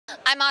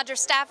I'm Audra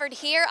Stafford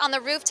here on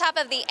the rooftop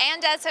of the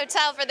Des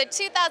Hotel for the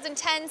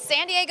 2010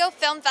 San Diego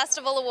Film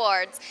Festival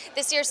Awards.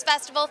 This year's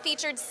festival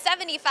featured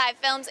 75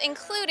 films,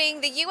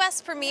 including the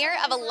U.S. premiere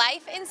of A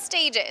Life in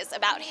Stages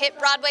about hit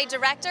Broadway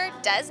director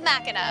Des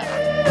McAnuff.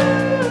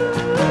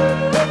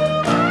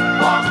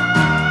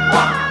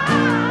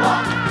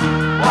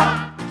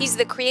 He's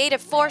the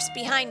creative force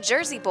behind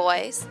Jersey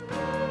Boys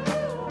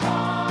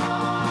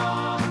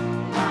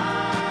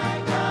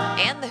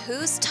and The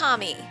Who's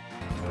Tommy.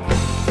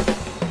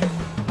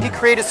 He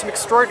created some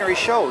extraordinary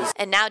shows.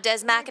 And now Des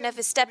McAnuff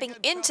is stepping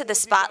into the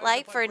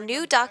spotlight for a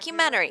new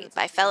documentary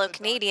by fellow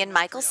Canadian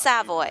Michael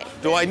Savoy.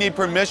 Do I need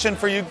permission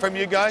from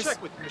you guys?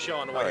 Check with Michelle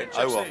on the way. All right,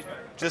 I will.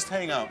 Just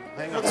hang out.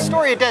 The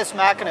story of Des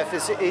McAnuff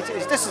is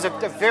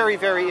a very,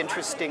 very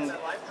interesting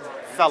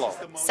fellow.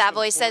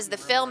 Savoy says the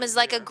film is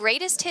like a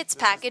greatest hits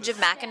package of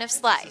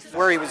McAnuff's life.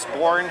 Where he was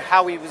born,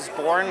 how he was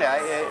born,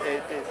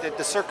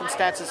 the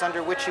circumstances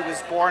under which he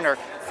was born are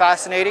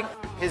fascinating.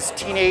 His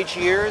teenage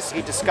years,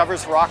 he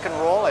discovers rock and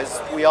roll,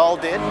 as we all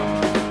did.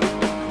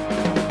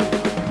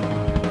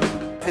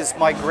 His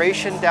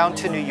migration down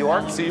to New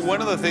York. See,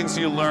 one of the things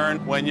you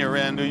learn when you're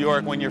in New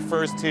York, when you're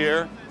first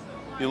here,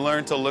 you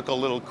learn to look a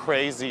little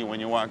crazy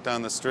when you walk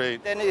down the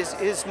street. Then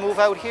his move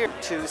out here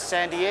to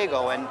San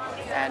Diego and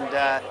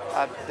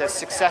the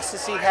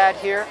successes he had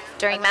here.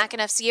 During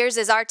McAnuff's years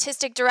as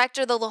artistic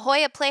director, the La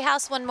Jolla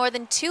Playhouse won more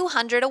than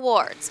 200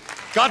 awards.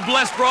 God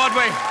bless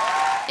Broadway.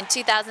 In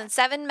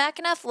 2007,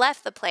 McAnuff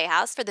left the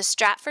Playhouse for the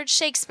Stratford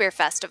Shakespeare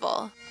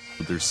Festival.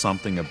 There's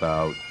something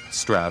about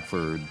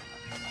Stratford,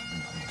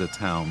 the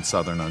town,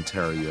 Southern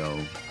Ontario,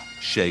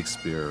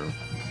 Shakespeare,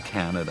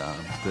 Canada,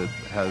 that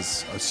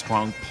has a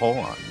strong pull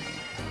on me.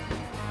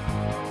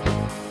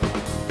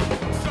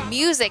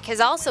 Music has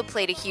also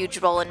played a huge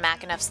role in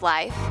McAnuff's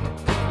life.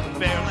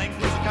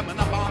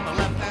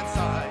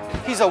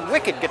 He's a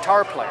wicked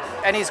guitar player,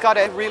 and he's got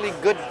a really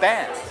good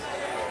band.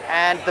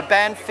 And the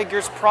band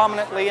figures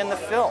prominently in the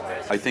film.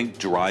 I think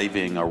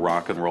driving a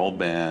rock and roll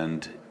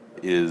band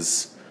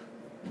is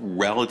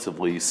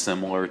relatively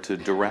similar to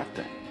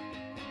directing.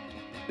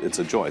 It's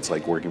a joy. It's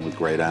like working with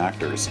great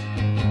actors.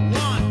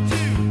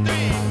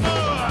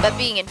 But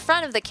being in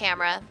front of the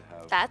camera,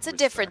 that's a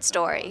different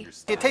story.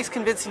 It takes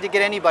convincing to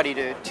get anybody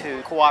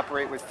to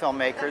cooperate with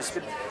filmmakers,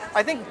 but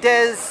I think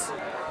Des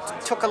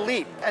took a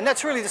leap, and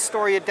that's really the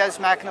story of Des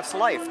McAnuff's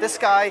life. This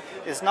guy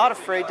is not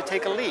afraid to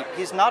take a leap.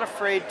 He's not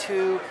afraid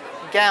to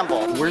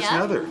gamble. Where's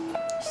Heather?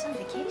 She's on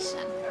vacation.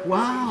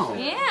 Wow.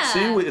 Yeah.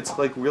 See, it's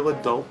like real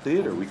adult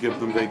theater. We give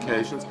them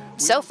vacations.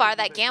 So far,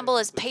 that gamble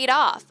has paid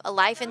off. A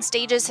Life in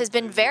Stages has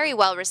been very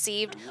well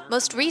received,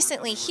 most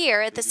recently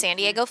here at the San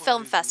Diego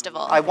Film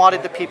Festival. I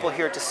wanted the people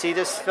here to see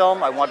this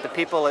film. I wanted the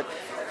people at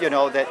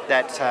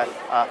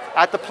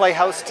at the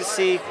Playhouse to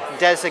see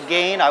Des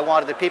again. I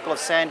wanted the people of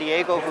San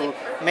Diego who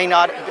may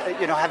not,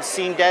 have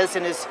seen Des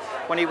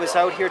when he was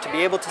out here to be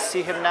able to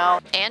see him now.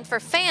 And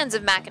for fans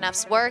of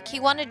McAnuff's work, he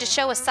wanted to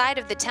show a side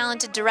of the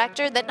talented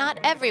director that not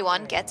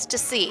everyone gets to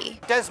see.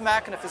 Des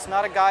McAnuff is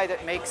not a guy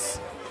that makes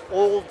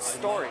old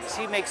stories.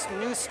 He makes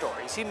new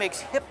stories. He makes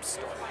hip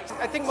stories.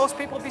 I think most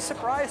people will be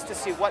surprised to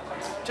see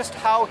just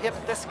how hip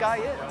this guy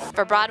is.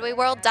 For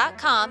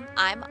BroadwayWorld.com,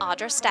 I'm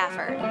Audra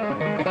Stafford.